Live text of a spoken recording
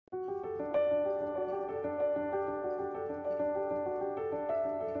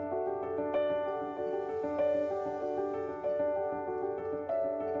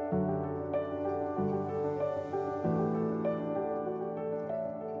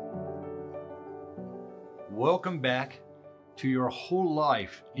welcome back to your whole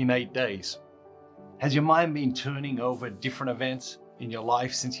life in 8 days. Has your mind been turning over different events in your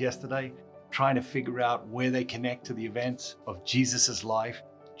life since yesterday, trying to figure out where they connect to the events of Jesus's life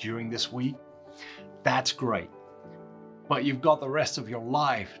during this week? That's great. But you've got the rest of your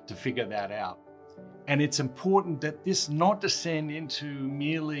life to figure that out. And it's important that this not descend into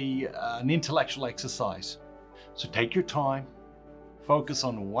merely an intellectual exercise. So take your time, focus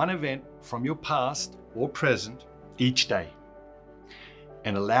on one event from your past or present each day,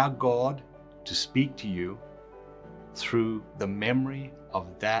 and allow God to speak to you through the memory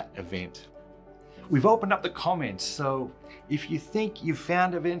of that event. We've opened up the comments, so if you think you've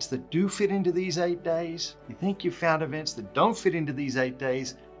found events that do fit into these 8 days, you think you've found events that don't fit into these 8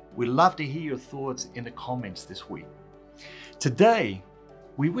 days, we'd love to hear your thoughts in the comments this week. Today,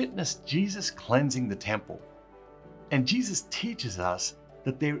 we witnessed Jesus cleansing the temple. And Jesus teaches us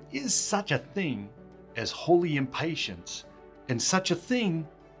that there is such a thing as holy impatience and such a thing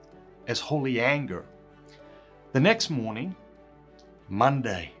as holy anger. The next morning,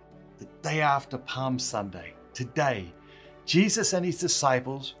 Monday, the day after Palm Sunday, today, Jesus and his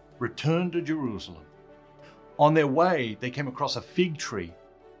disciples returned to Jerusalem. On their way, they came across a fig tree.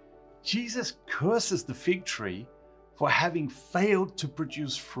 Jesus curses the fig tree for having failed to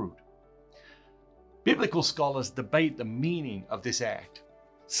produce fruit. Biblical scholars debate the meaning of this act.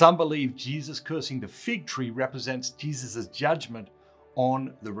 Some believe Jesus cursing the fig tree represents Jesus' judgment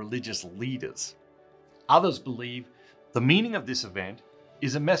on the religious leaders. Others believe the meaning of this event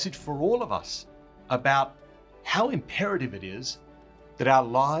is a message for all of us about how imperative it is that our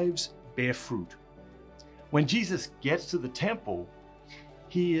lives bear fruit. When Jesus gets to the temple,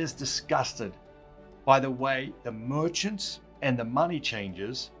 he is disgusted by the way the merchants and the money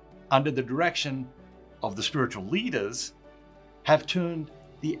changers, under the direction of the spiritual leaders, have turned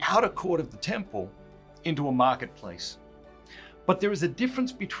the outer court of the temple into a marketplace. But there is a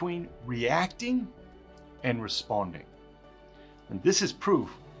difference between reacting and responding. And this is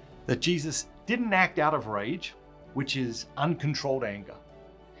proof that Jesus didn't act out of rage, which is uncontrolled anger.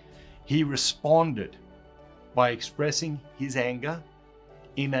 He responded by expressing his anger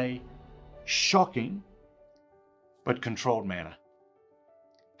in a shocking but controlled manner.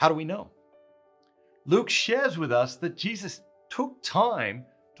 How do we know? Luke shares with us that Jesus took time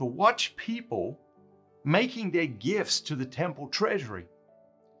to watch people making their gifts to the temple treasury.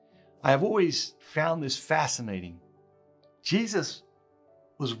 I have always found this fascinating. Jesus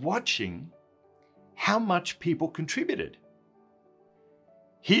was watching how much people contributed.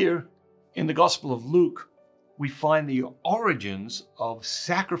 Here in the Gospel of Luke, we find the origins of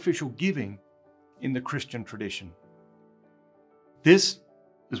sacrificial giving in the Christian tradition. This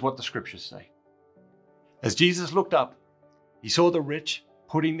is what the scriptures say. As Jesus looked up, he saw the rich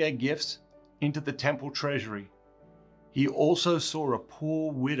putting their gifts into the temple treasury. He also saw a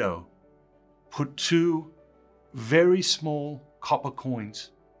poor widow put 2 very small copper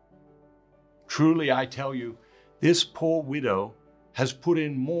coins. Truly, I tell you, this poor widow has put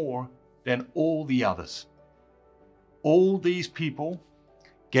in more than all the others. All these people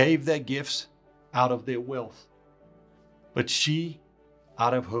gave their gifts out of their wealth, but she,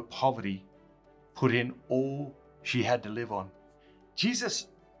 out of her poverty, put in all she had to live on. Jesus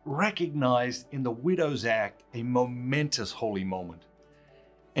recognized in the widow's act a momentous holy moment,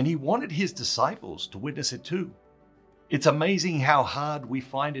 and he wanted his disciples to witness it too. It's amazing how hard we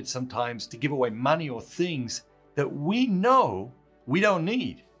find it sometimes to give away money or things that we know we don't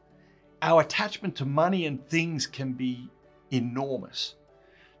need. Our attachment to money and things can be enormous.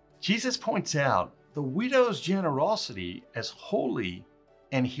 Jesus points out the widow's generosity as holy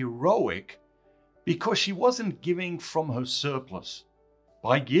and heroic because she wasn't giving from her surplus.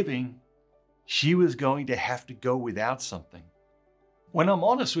 By giving, she was going to have to go without something. When I'm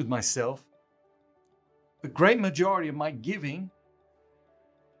honest with myself, the great majority of my giving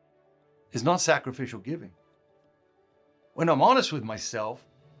is not sacrificial giving. When I'm honest with myself,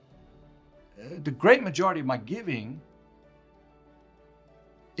 the great majority of my giving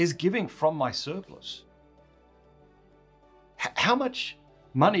is giving from my surplus. How much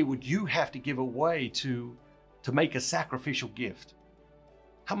money would you have to give away to make a sacrificial gift?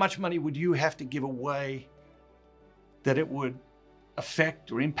 How much money would you have to give away that it would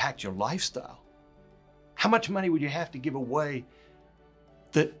affect or impact your lifestyle? How much money would you have to give away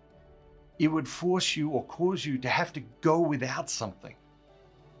that it would force you or cause you to have to go without something?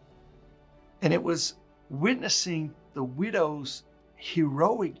 And it was witnessing the widow's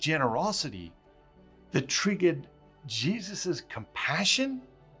heroic generosity that triggered Jesus's compassion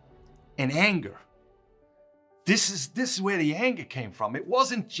and anger. This is where the anger came from. It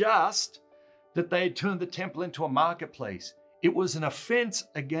wasn't just that they had turned the temple into a marketplace. It was an offense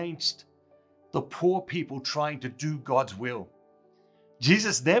against the poor people trying to do God's will.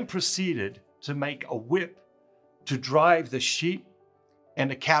 Jesus then proceeded to make a whip to drive the sheep and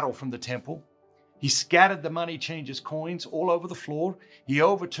the cattle from the temple. He scattered the money changers' coins all over the floor. He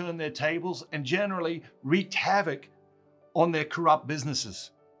overturned their tables and generally wreaked havoc on their corrupt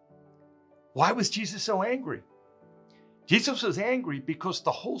businesses. Why was Jesus so angry? Jesus was angry because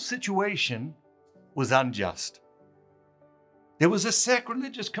the whole situation was unjust. There was a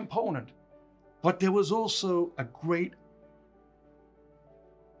sacrilegious component, but there was also a great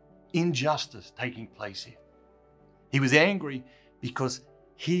injustice taking place here. He was angry because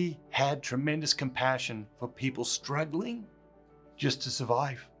he had tremendous compassion for people struggling just to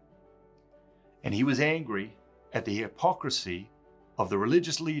survive. And he was angry at the hypocrisy of the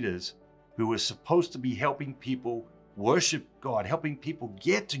religious leaders who were supposed to be helping people worship God, helping people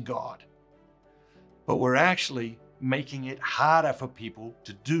get to God, but were actually making it harder for people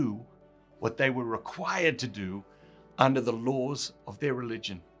to do what they were required to do under the laws of their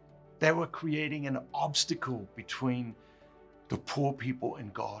religion. They were creating an obstacle between the poor people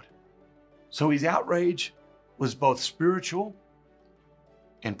and God. So his outrage was both spiritual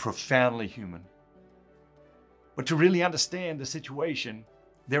and profoundly human. But to really understand the situation,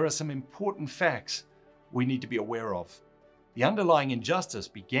 there are some important facts we need to be aware of. The underlying injustice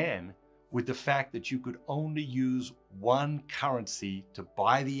began with the fact that you could only use one currency to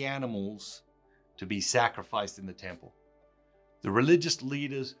buy the animals to be sacrificed in the temple. The religious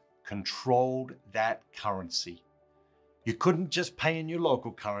leaders controlled that currency. You couldn't just pay in your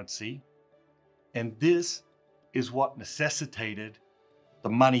local currency, and this is what necessitated the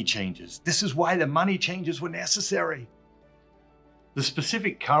money changes. This is why the money changes were necessary. The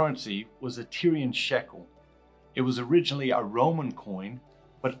specific currency was a Tyrian shekel. It was originally a Roman coin,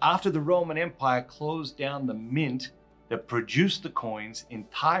 but after the Roman Empire closed down the mint that produced the coins in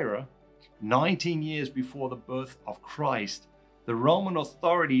Tyre, 19 years before the birth of Christ, the Roman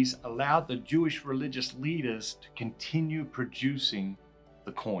authorities allowed the Jewish religious leaders to continue producing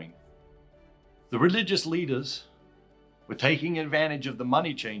the coin. The religious leaders were taking advantage of the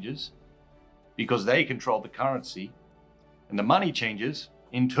money changers because they controlled the currency, and the money changers,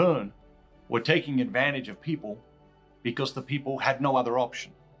 in turn, were taking advantage of people because the people had no other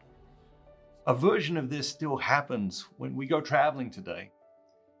option. A version of this still happens when we go traveling today.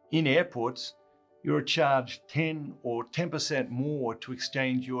 In airports, you're charged 10 or 10% more to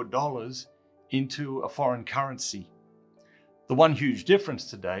exchange your dollars into a foreign currency. The one huge difference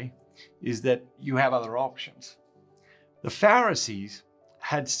today is that you have other options. The Pharisees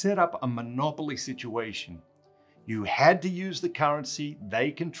had set up a monopoly situation. You had to use the currency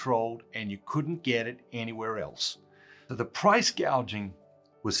they controlled and you couldn't get it anywhere else. So the price gouging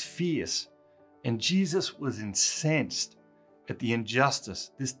was fierce, and Jesus was incensed at the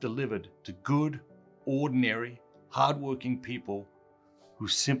injustice this delivered to good, ordinary, hardworking people who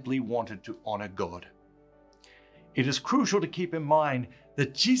simply wanted to honor God. It is crucial to keep in mind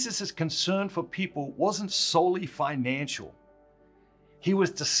that Jesus' concern for people wasn't solely financial. He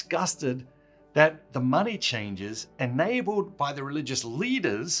was disgusted that the money changers, enabled by the religious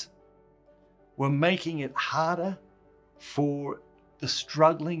leaders, were making it harder for the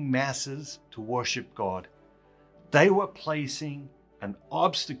struggling masses to worship God. They were placing an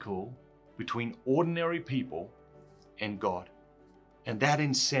obstacle between ordinary people and God, and that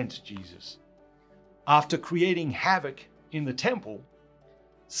incensed Jesus. After creating havoc in the temple,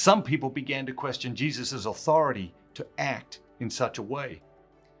 some people began to question Jesus' authority to act in such a way.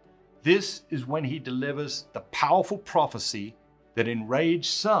 This is when he delivers the powerful prophecy that enraged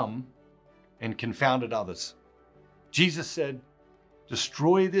some and confounded others. Jesus said,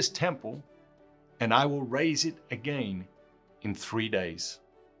 "Destroy this temple, and I will raise it again in 3 days."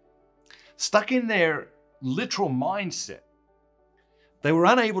 Stuck in their literal mindset, they were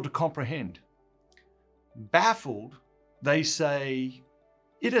unable to comprehend. Baffled, they say,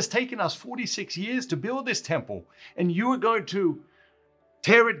 "It has taken us 46 years to build this temple, and you are going to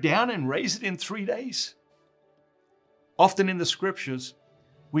tear it down and raise it in 3 days?" Often in the scriptures,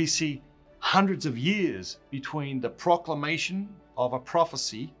 we see hundreds of years between the proclamation of a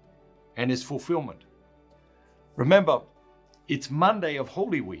prophecy and its fulfillment. Remember, it's Monday of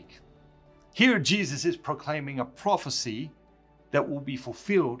Holy Week. Here Jesus is proclaiming a prophecy that will be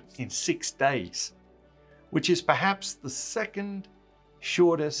fulfilled in 6 days, which is perhaps the second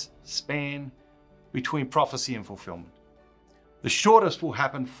shortest span between prophecy and fulfillment. The shortest will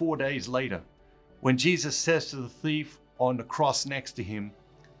happen 4 days later, when Jesus says to the thief on the cross next to him,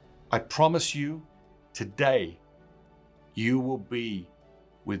 "I promise you, today you will be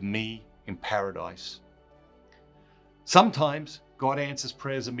with me in paradise. Sometimes God answers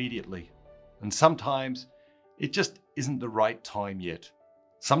prayers immediately, and sometimes it just isn't the right time yet.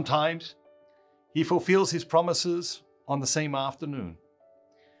 Sometimes He fulfills His promises on the same afternoon,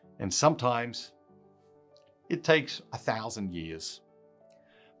 and sometimes it takes 1,000 years.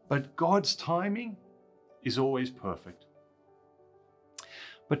 But God's timing is always perfect.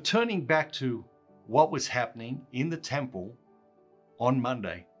 But turning back to what was happening in the temple on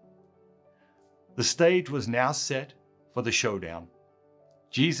Monday, the stage was now set for the showdown.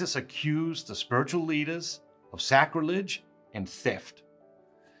 Jesus accused the spiritual leaders of sacrilege and theft.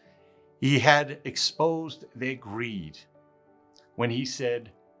 He had exposed their greed when He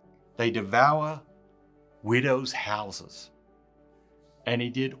said, "They devour widows' houses." And He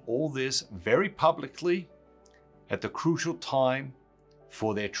did all this very publicly at the crucial time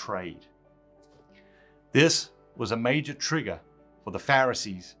for their trade. This was a major trigger for the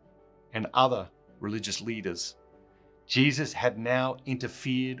Pharisees and other religious leaders. Jesus had now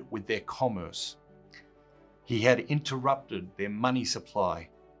interfered with their commerce. He had interrupted their money supply.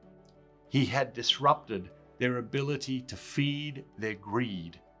 He had disrupted their ability to feed their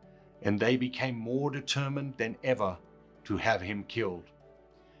greed, and they became more determined than ever to have Him killed.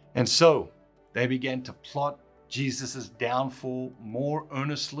 And so they began to plot Jesus' downfall more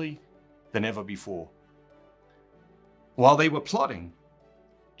earnestly than ever before. While they were plotting,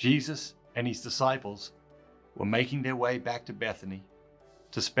 Jesus and His disciples were making their way back to Bethany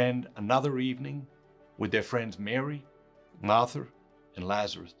to spend another evening with their friends Mary, Martha, and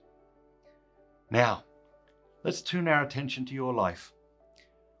Lazarus. Now, let's turn our attention to your life.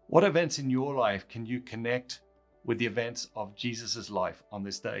 What events in your life can you connect with the events of Jesus' life on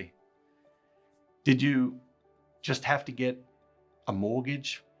this day? Did you just have to get a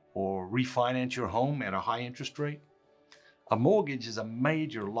mortgage or refinance your home at a high interest rate? A mortgage is a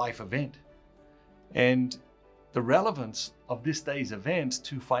major life event, and the relevance of this day's events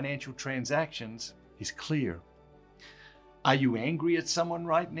to financial transactions is clear. Are you angry at someone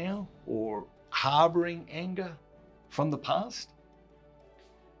right now or harboring anger from the past?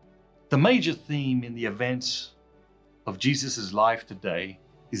 The major theme in the events of Jesus' life today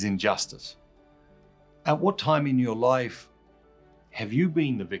is injustice. At what time in your life have you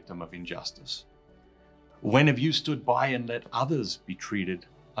been the victim of injustice? When have you stood by and let others be treated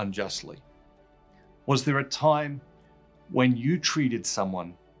unjustly? Was there a time when you treated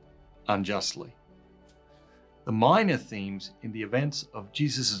someone unjustly? The minor themes in the events of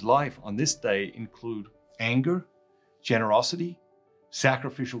Jesus' life on this day include anger, generosity,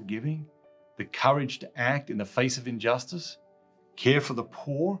 sacrificial giving, the courage to act in the face of injustice, care for the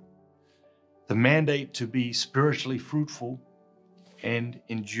poor, the mandate to be spiritually fruitful, and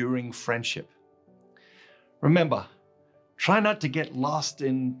enduring friendship. Remember, try not to get lost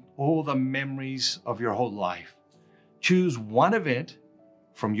in all the memories of your whole life. Choose one event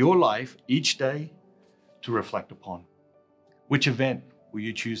from your life each day to reflect upon. Which event will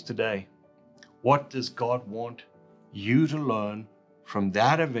you choose today? What does God want you to learn from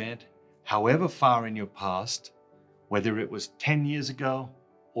that event, however far in your past, whether it was 10 years ago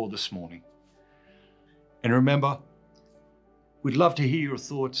or this morning? And remember, we'd love to hear your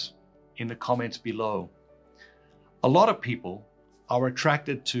thoughts in the comments below. A lot of people are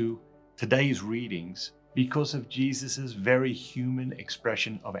attracted to today's readings because of Jesus' very human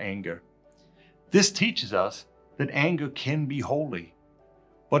expression of anger. This teaches us that anger can be holy,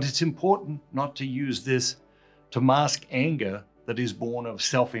 but it's important not to use this to mask anger that is born of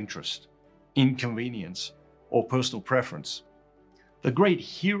self-interest, inconvenience, or personal preference. The great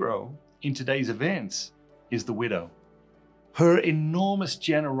hero in today's events is the widow. Her enormous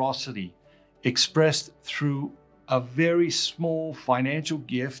generosity expressed through a very small financial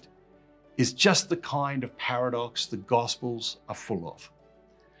gift is just the kind of paradox the Gospels are full of.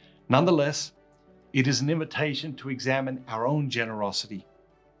 Nonetheless, it is an invitation to examine our own generosity.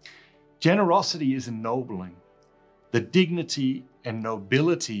 Generosity is ennobling. The dignity and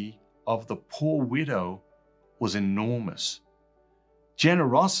nobility of the poor widow was enormous.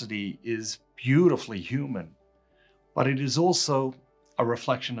 Generosity is beautifully human, but it is also a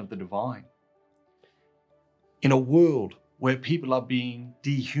reflection of the divine. In a world where people are being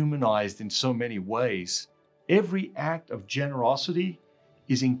dehumanized in so many ways, every act of generosity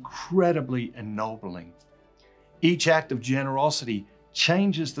is incredibly ennobling. Each act of generosity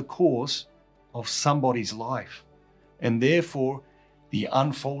changes the course of somebody's life, and therefore the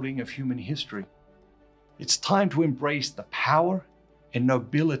unfolding of human history. It's time to embrace the power and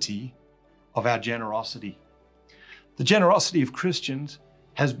nobility of our generosity. The generosity of Christians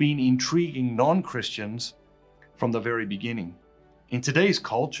has been intriguing non-Christians from the very beginning. In today's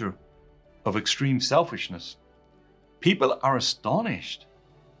culture, of extreme selfishness. People are astonished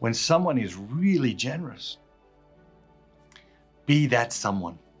when someone is really generous. Be that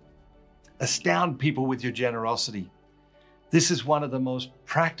someone. Astound people with your generosity. This is one of the most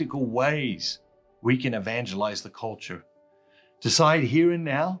practical ways we can evangelize the culture. Decide here and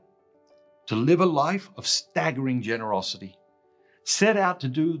now to live a life of staggering generosity. Set out to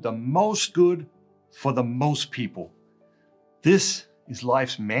do the most good for the most people. This is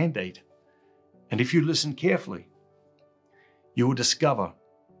life's mandate. And if you listen carefully, you will discover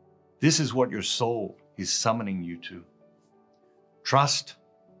this is what your soul is summoning you to. Trust,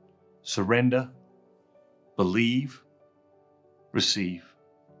 surrender, believe, receive.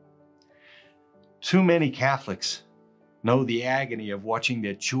 Too many Catholics know the agony of watching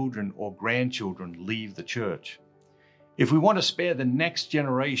their children or grandchildren leave the church. If we want to spare the next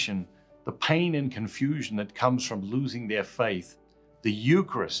generation the pain and confusion that comes from losing their faith, the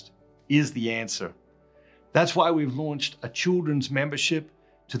Eucharist is the answer. That's why we've launched a children's membership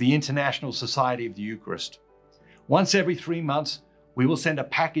to the International Society of the Eucharist. Once every 3 months, we will send a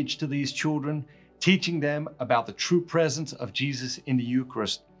package to these children, teaching them about the true presence of Jesus in the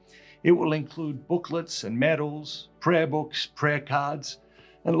Eucharist. It will include booklets and medals, prayer books, prayer cards,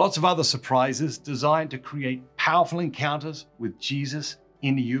 and lots of other surprises designed to create powerful encounters with Jesus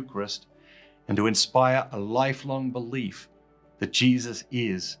in the Eucharist and to inspire a lifelong belief that Jesus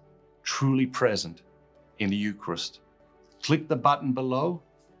is truly present in the Eucharist. Click the button below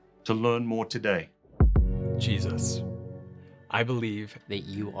to learn more today. Jesus, I believe that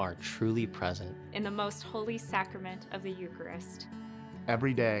you are truly present in the most holy sacrament of the Eucharist.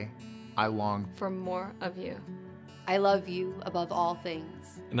 Every day, I long for more of you. I love you above all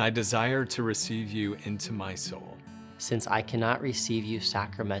things. and I desire to receive you into my soul. Since I cannot receive you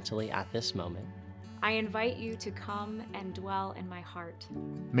sacramentally at this moment, I invite you to come and dwell in my heart.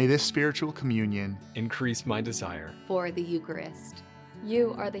 May this spiritual communion Increase my desire. For the Eucharist.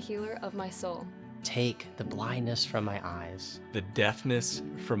 You are the healer of my soul. take the blindness from my eyes, The deafness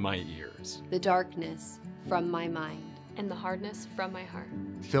from my ears. The darkness from my mind. And the hardness from my heart.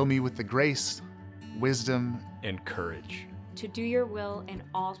 fill me with the grace, wisdom, And courage. To do your will in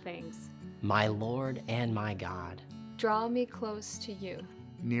all things. my Lord and my God. Draw me close to you.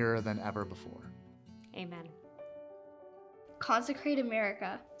 nearer than ever before. Amen. Consecrate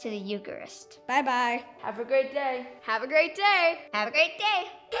America to the Eucharist. Bye-bye. Have a great day. Have a great day. Have a great day.